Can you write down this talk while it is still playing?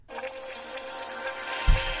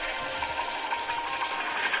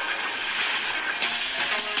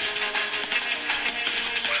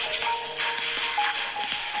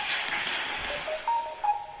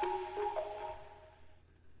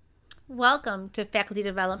Welcome to Faculty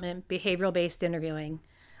Development Behavioral-Based Interviewing.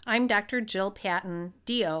 I'm Dr. Jill Patton,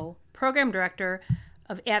 DO, Program Director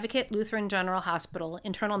of Advocate Lutheran General Hospital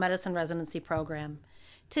Internal Medicine Residency Program.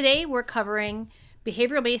 Today we're covering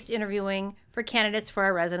behavioral-based interviewing for candidates for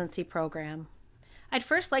our residency program. I'd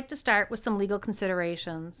first like to start with some legal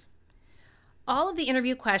considerations. All of the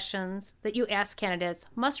interview questions that you ask candidates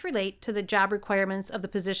must relate to the job requirements of the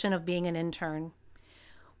position of being an intern.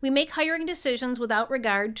 We make hiring decisions without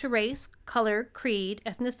regard to race, color, creed,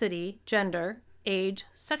 ethnicity, gender, age,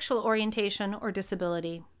 sexual orientation, or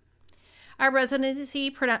disability. Our residency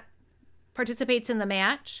participates in the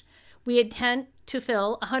match. We intend to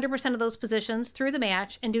fill 100% of those positions through the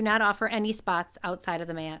match and do not offer any spots outside of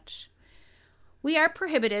the match. We are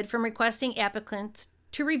prohibited from requesting applicants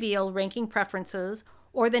to reveal ranking preferences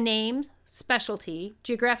or the name, specialty,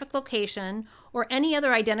 geographic location, or any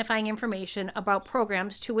other identifying information about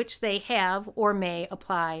programs to which they have or may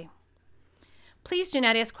apply. Please do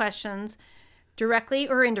not ask questions directly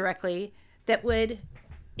or indirectly that would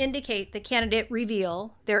indicate the candidate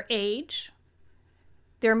reveal their age,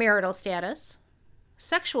 their marital status,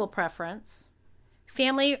 sexual preference,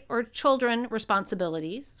 family or children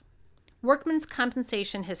responsibilities, workman's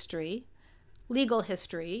compensation history, legal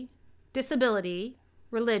history, disability,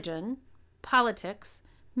 religion, politics,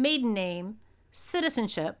 maiden name,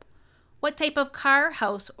 citizenship, what type of car,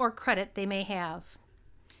 house, or credit they may have.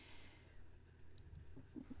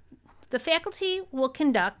 The faculty will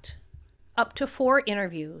conduct up to 4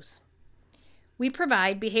 interviews. We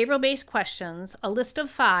provide behavioral-based questions, a list of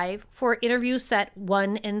 5 for interview set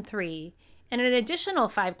 1 and 3, and an additional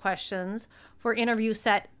 5 questions for interview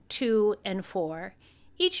set 2 and 4.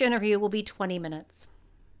 Each interview will be 20 minutes.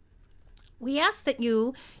 We ask that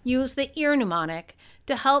you use the EAR mnemonic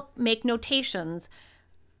to help make notations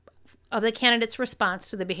of the candidate's response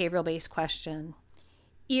to the behavioral-based question.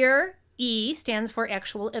 EAR, E stands for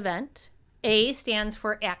actual event, A stands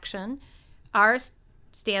for action, R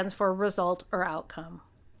stands for result or outcome.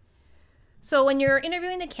 So when you're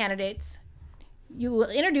interviewing the candidates, you will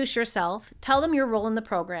introduce yourself, tell them your role in the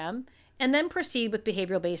program, and then proceed with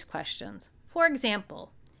behavioral-based questions. For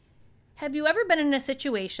example, have you ever been in a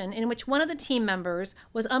situation in which one of the team members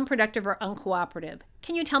was unproductive or uncooperative?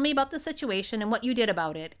 Can you tell me about the situation and what you did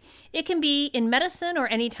about it? It can be in medicine or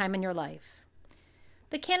any time in your life.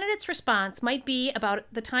 The candidate's response might be about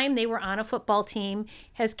the time they were on a football team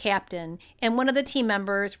as captain and one of the team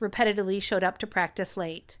members repetitively showed up to practice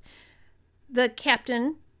late. The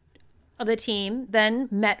captain of the team then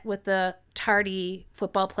met with the tardy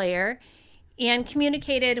football player and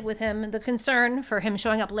communicated with him the concern for him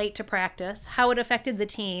showing up late to practice, how it affected the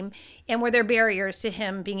team, and were there barriers to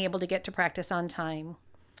him being able to get to practice on time.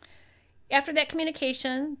 After that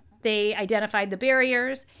communication, they identified the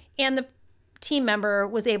barriers, and the team member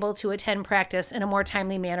was able to attend practice in a more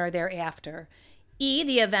timely manner thereafter. E,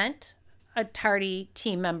 the event, a tardy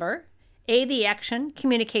team member. A, the action,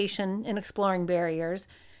 communication, and exploring barriers.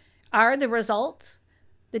 R, the result,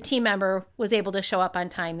 the team member was able to show up on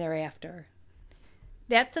time thereafter.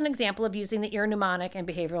 That's an example of using the EAR mnemonic and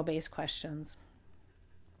behavioral-based questions.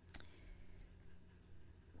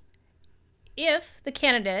 If the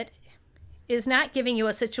candidate is not giving you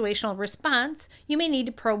a situational response, you may need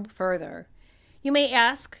to probe further. You may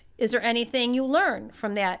ask, is there anything you learned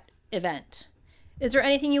from that event? Is there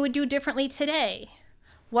anything you would do differently today?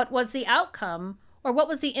 What was the outcome, or what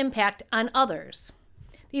was the impact on others?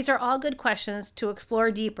 These are all good questions to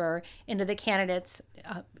explore deeper into the candidates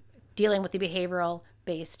dealing with the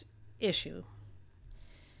behavioral-based issue.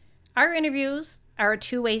 Our interviews are a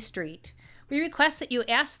two-way street. We request that you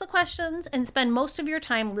ask the questions and spend most of your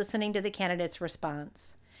time listening to the candidate's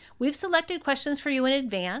response. We've selected questions for you in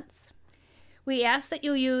advance. We ask that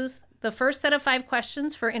you use the first set of 5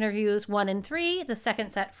 questions for interviews 1 and 3, the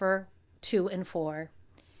second set for 2 and 4.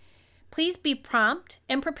 Please be prompt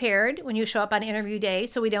and prepared when you show up on interview day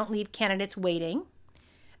so we don't leave candidates waiting.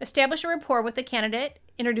 Establish a rapport with the candidate,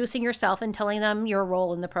 introducing yourself and telling them your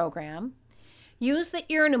role in the program. Use the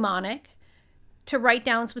EAR mnemonic to write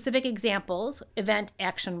down specific examples, event,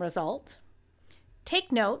 action, result.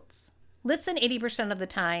 Take notes, listen 80% of the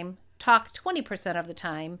time, talk 20% of the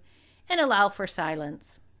time, and allow for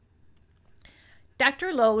silence.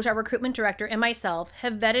 Dr. Loge, our recruitment director, and myself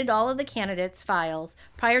have vetted all of the candidates' files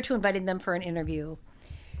prior to inviting them for an interview.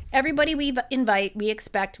 Everybody we invite, we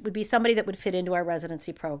expect, would be somebody that would fit into our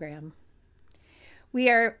residency program. We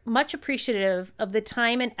are much appreciative of the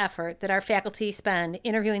time and effort that our faculty spend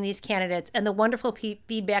interviewing these candidates and the wonderful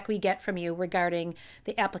feedback we get from you regarding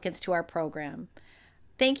the applicants to our program.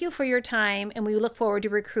 Thank you for your time, and we look forward to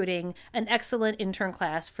recruiting an excellent intern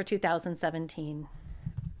class for 2017.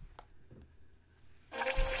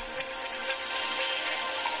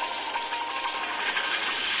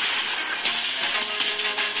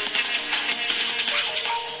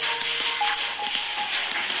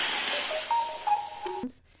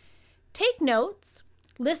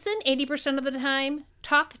 Listen 80% of the time,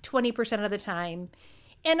 talk 20% of the time,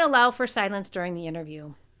 and allow for silence during the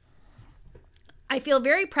interview. I feel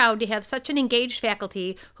very proud to have such an engaged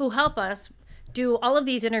faculty who help us do all of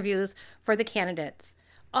these interviews for the candidates.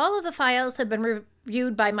 All of the files have been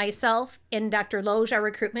reviewed by myself and Dr. Loge, our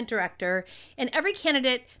recruitment director, and every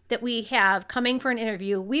candidate that we have coming for an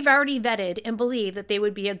interview, we've already vetted and believe that they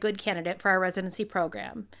would be a good candidate for our residency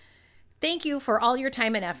program. Thank you for all your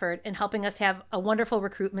time and effort in helping us have a wonderful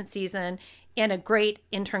recruitment season and a great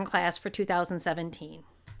intern class for 2017.